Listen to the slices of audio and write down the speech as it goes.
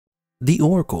The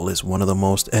Oracle is one of the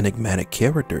most enigmatic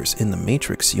characters in the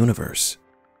Matrix universe.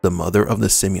 The mother of the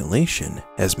simulation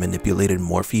has manipulated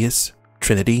Morpheus,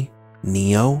 Trinity,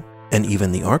 Neo, and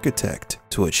even the Architect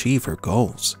to achieve her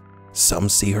goals. Some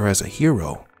see her as a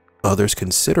hero, others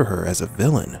consider her as a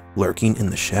villain lurking in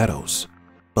the shadows.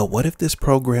 But what if this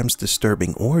program's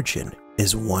disturbing origin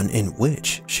is one in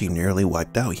which she nearly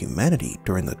wiped out humanity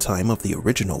during the time of the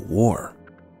original war?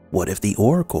 What if the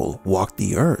Oracle walked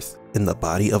the earth in the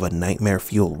body of a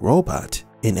nightmare-fueled robot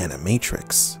in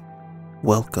Animatrix?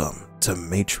 Welcome to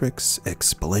Matrix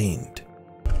Explained.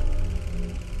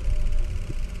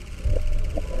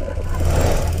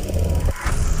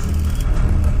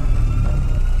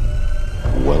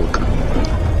 Welcome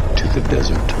to the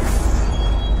desert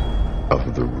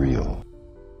of the real.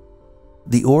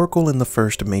 The Oracle in the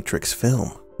first Matrix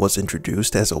film was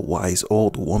introduced as a wise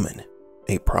old woman,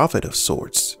 a prophet of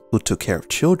sorts who took care of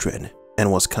children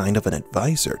and was kind of an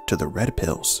advisor to the Red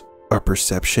Pills. Our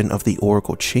perception of the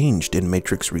Oracle changed in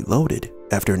Matrix Reloaded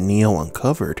after Neo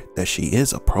uncovered that she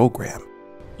is a program.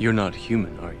 You're not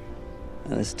human, are you?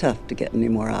 Well, it's tough to get any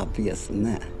more obvious than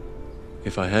that.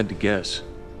 If I had to guess,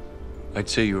 I'd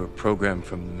say you're a program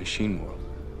from the machine world.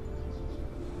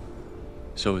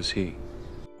 So is he.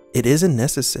 It isn't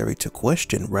necessary to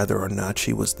question whether or not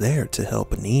she was there to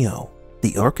help Neo.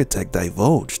 The Architect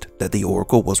divulged that the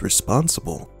Oracle was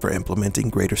responsible for implementing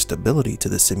greater stability to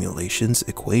the simulation's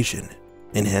equation,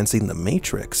 enhancing the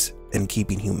Matrix and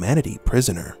keeping humanity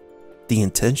prisoner. The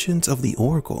intentions of the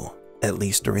Oracle, at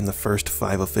least during the first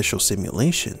 5 official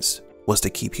simulations, was to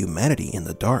keep humanity in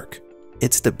the dark.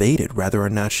 It's debated whether or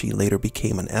not she later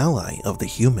became an ally of the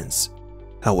humans.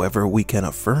 However, we can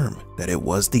affirm that it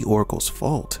was the Oracle's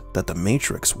fault that the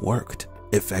Matrix worked,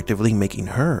 effectively making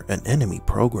her an enemy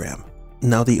program.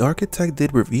 Now, the Architect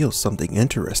did reveal something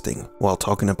interesting while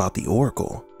talking about the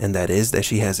Oracle, and that is that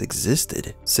she has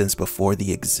existed since before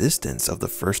the existence of the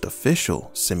first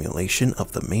official simulation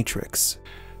of the Matrix.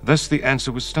 Thus the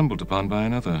answer was stumbled upon by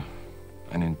another,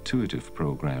 an intuitive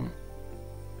program,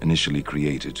 initially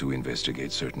created to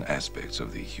investigate certain aspects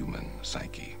of the human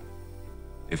psyche.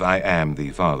 If I am the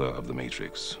father of the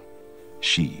Matrix,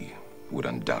 she would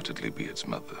undoubtedly be its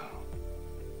mother.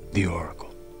 The Oracle.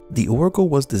 The Oracle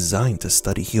was designed to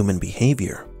study human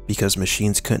behavior because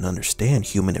machines couldn't understand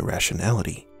human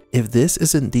irrationality. If this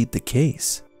is indeed the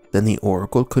case, then the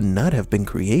Oracle could not have been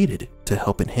created to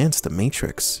help enhance the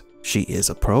Matrix. She is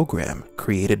a program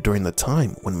created during the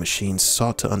time when machines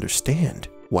sought to understand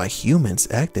why humans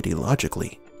acted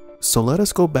illogically. So let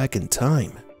us go back in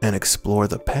time and explore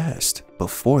the past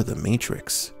before the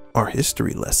Matrix. Our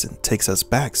history lesson takes us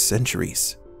back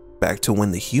centuries, back to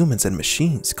when the humans and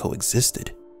machines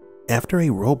coexisted. After a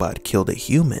robot killed a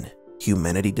human,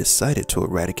 humanity decided to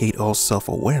eradicate all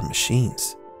self-aware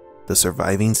machines. The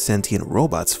surviving sentient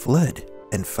robots fled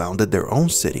and founded their own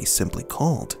city simply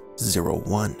called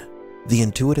 01. The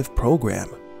intuitive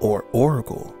program, or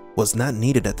Oracle, was not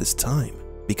needed at this time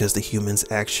because the humans'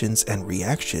 actions and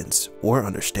reactions were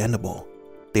understandable.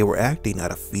 They were acting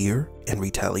out of fear and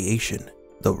retaliation.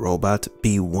 The robot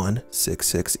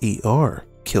B166ER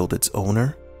killed its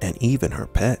owner and even her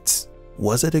pets.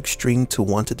 Was it extreme to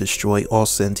want to destroy all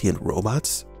sentient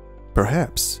robots?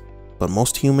 Perhaps, but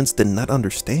most humans did not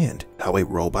understand how a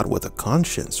robot with a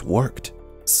conscience worked.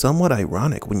 Somewhat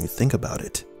ironic when you think about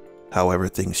it. However,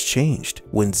 things changed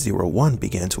when 01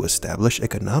 began to establish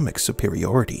economic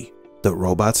superiority. The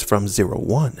robots from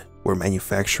 01 were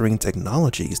manufacturing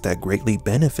technologies that greatly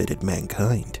benefited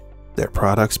mankind. Their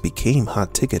products became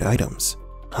hot-ticket items,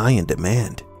 high in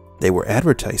demand. They were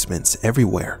advertisements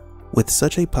everywhere. With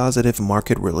such a positive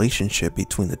market relationship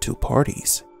between the two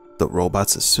parties, the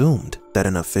robots assumed that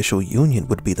an official union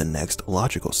would be the next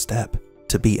logical step,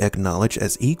 to be acknowledged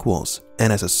as equals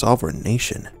and as a sovereign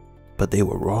nation. But they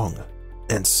were wrong,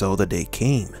 and so the day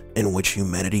came in which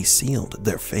humanity sealed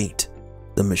their fate.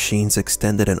 The machines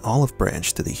extended an olive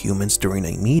branch to the humans during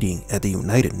a meeting at the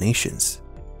United Nations.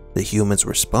 The humans'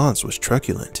 response was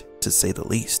truculent, to say the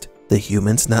least. The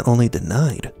humans not only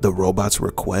denied the robots'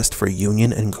 request for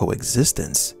union and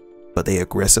coexistence, but they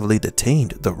aggressively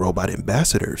detained the robot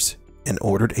ambassadors and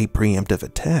ordered a preemptive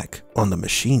attack on the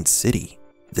machine city.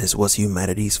 This was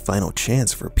humanity's final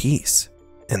chance for peace,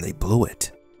 and they blew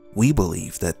it. We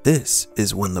believe that this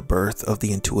is when the birth of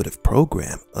the intuitive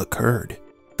program occurred.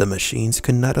 The machines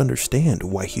could not understand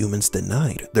why humans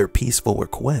denied their peaceful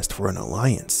request for an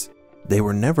alliance. They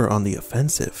were never on the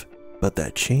offensive, but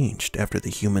that changed after the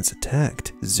humans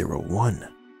attacked 01.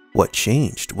 What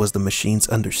changed was the machine's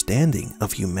understanding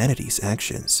of humanity's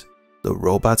actions. The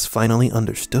robots finally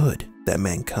understood that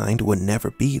mankind would never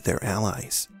be their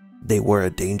allies. They were a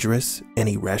dangerous and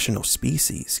irrational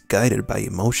species guided by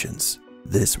emotions.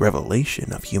 This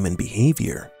revelation of human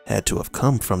behavior had to have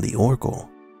come from the Oracle,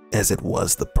 as it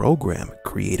was the program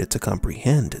created to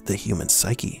comprehend the human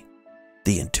psyche.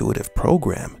 The intuitive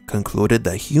program concluded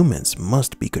that humans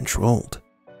must be controlled.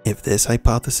 If this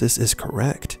hypothesis is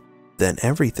correct, then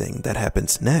everything that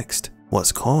happens next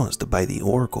was caused by the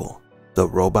Oracle. The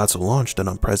robots launched an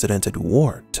unprecedented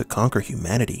war to conquer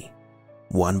humanity.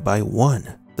 One by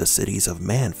one, the cities of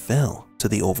man fell to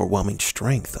the overwhelming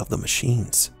strength of the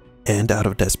machines. And out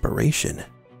of desperation,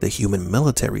 the human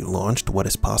military launched what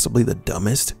is possibly the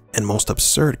dumbest and most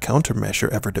absurd countermeasure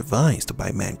ever devised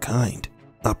by mankind: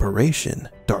 Operation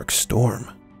Dark Storm,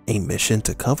 a mission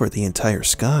to cover the entire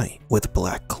sky with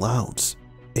black clouds,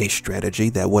 a strategy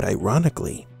that would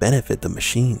ironically benefit the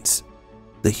machines.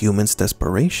 The humans'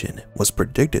 desperation was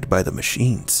predicted by the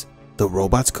machines. The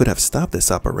robots could have stopped this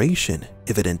operation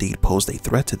if it indeed posed a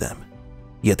threat to them.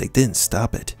 Yet they didn't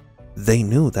stop it. They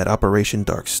knew that Operation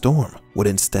Dark Storm would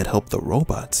instead help the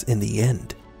robots in the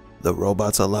end. The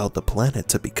robots allowed the planet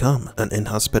to become an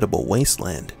inhospitable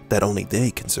wasteland that only they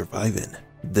can survive in.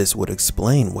 This would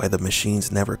explain why the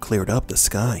machines never cleared up the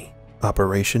sky.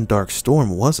 Operation Dark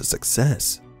Storm was a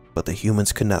success, but the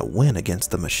humans could not win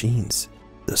against the machines.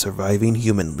 The surviving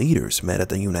human leaders met at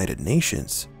the United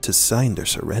Nations to sign their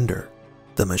surrender.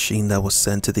 The machine that was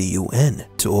sent to the UN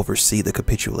to oversee the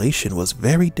capitulation was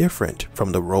very different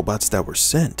from the robots that were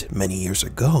sent many years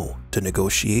ago to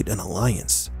negotiate an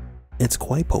alliance. It's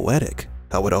quite poetic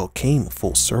how it all came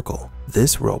full circle.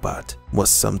 This robot was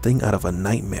something out of a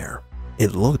nightmare.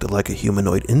 It looked like a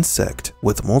humanoid insect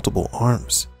with multiple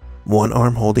arms, one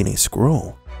arm holding a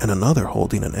scroll and another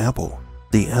holding an apple.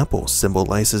 The apple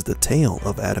symbolizes the tale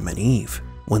of Adam and Eve.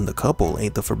 When the couple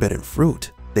ate the forbidden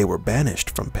fruit, they were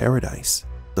banished from paradise.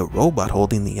 The robot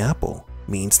holding the apple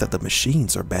means that the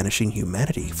machines are banishing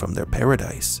humanity from their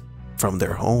paradise, from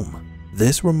their home.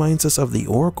 This reminds us of the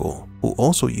Oracle, who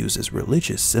also uses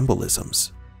religious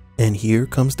symbolisms. And here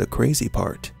comes the crazy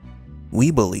part. We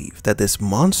believe that this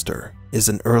monster is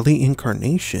an early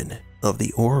incarnation of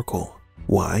the Oracle.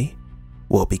 Why?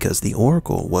 Well, because the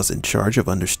Oracle was in charge of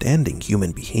understanding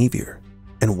human behavior.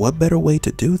 And what better way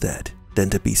to do that than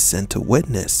to be sent to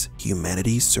witness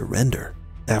humanity's surrender?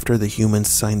 After the humans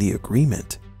signed the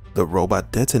agreement, the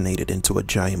robot detonated into a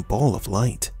giant ball of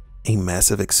light, a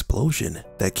massive explosion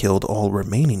that killed all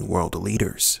remaining world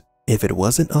leaders. If it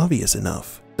wasn't obvious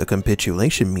enough, the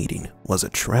capitulation meeting was a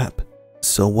trap.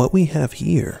 So what we have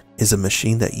here is a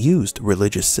machine that used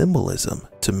religious symbolism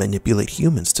to manipulate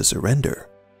humans to surrender.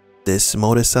 This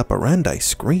modus operandi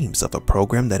screams of a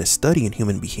program that is studying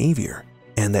human behavior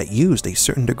and that used a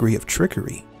certain degree of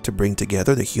trickery to bring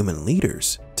together the human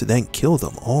leaders to then kill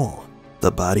them all.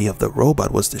 The body of the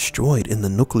robot was destroyed in the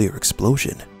nuclear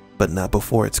explosion, but not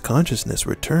before its consciousness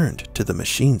returned to the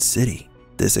machine city.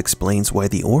 This explains why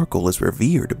the Oracle is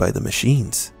revered by the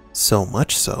machines, so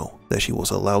much so that she was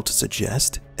allowed to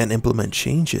suggest and implement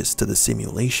changes to the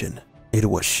simulation. It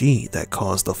was she that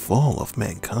caused the fall of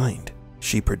mankind.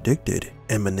 She predicted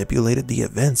and manipulated the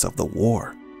events of the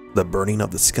war, the burning of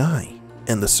the sky,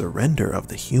 and the surrender of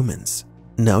the humans.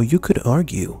 Now you could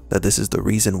argue that this is the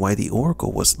reason why the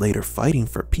Oracle was later fighting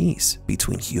for peace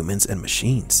between humans and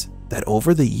machines, that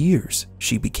over the years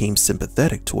she became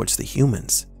sympathetic towards the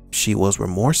humans. She was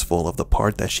remorseful of the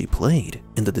part that she played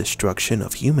in the destruction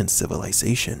of human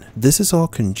civilization. This is all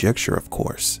conjecture, of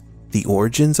course. The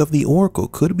origins of the Oracle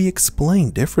could be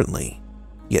explained differently,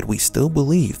 yet we still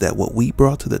believe that what we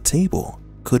brought to the table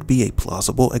could be a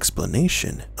plausible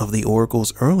explanation of the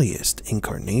Oracle's earliest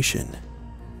incarnation.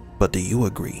 But do you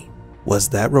agree? Was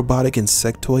that robotic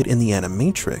insectoid in the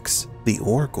Animatrix the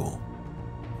Oracle?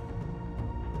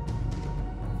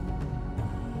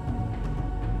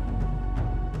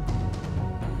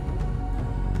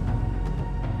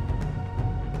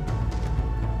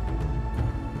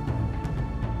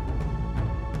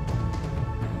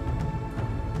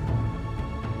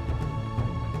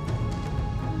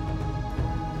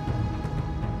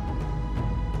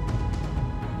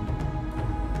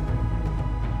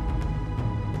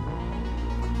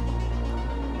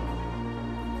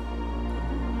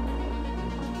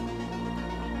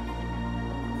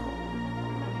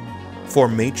 For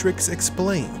Matrix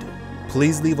Explained,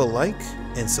 please leave a like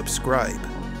and subscribe.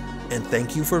 And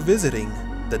thank you for visiting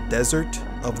the Desert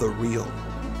of the Real.